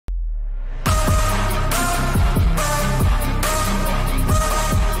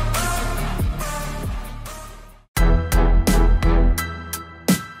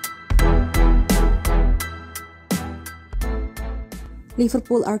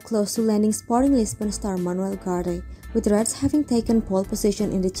Liverpool are close to landing Sporting Lisbon star Manuel Ugarte, with the Reds having taken pole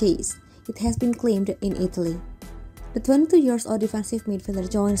position in the chase. It has been claimed in Italy. The 22-year-old defensive midfielder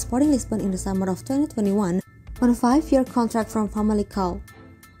joined Sporting Lisbon in the summer of 2021 on a 5-year contract from Famalicão.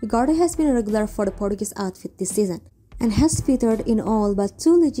 Ugarte has been a regular for the Portuguese outfit this season and has featured in all but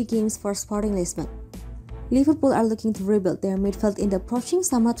 2 league games for Sporting Lisbon. Liverpool are looking to rebuild their midfield in the approaching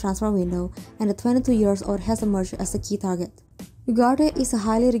summer transfer window, and the 22-year-old has emerged as a key target. Ugarte is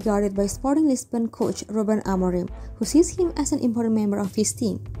highly regarded by Sporting Lisbon coach Ruben Amorim, who sees him as an important member of his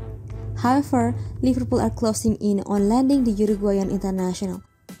team. However, Liverpool are closing in on landing the Uruguayan international,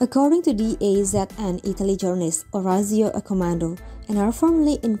 according to the AZN Italy journalist Orazio Accomando, and are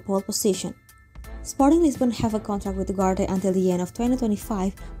firmly in pole position. Sporting Lisbon have a contract with Ugarte until the end of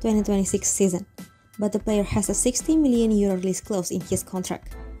 2025-2026 season, but the player has a €60 million release clause in his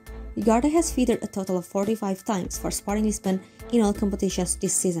contract. Ugarte has featured a total of 45 times for Sporting Lisbon in all competitions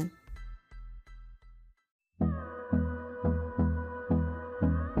this season.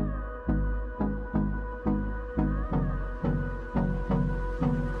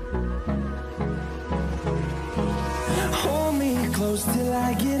 Hold me close till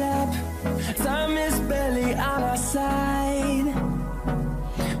I get up. Time is barely on our side.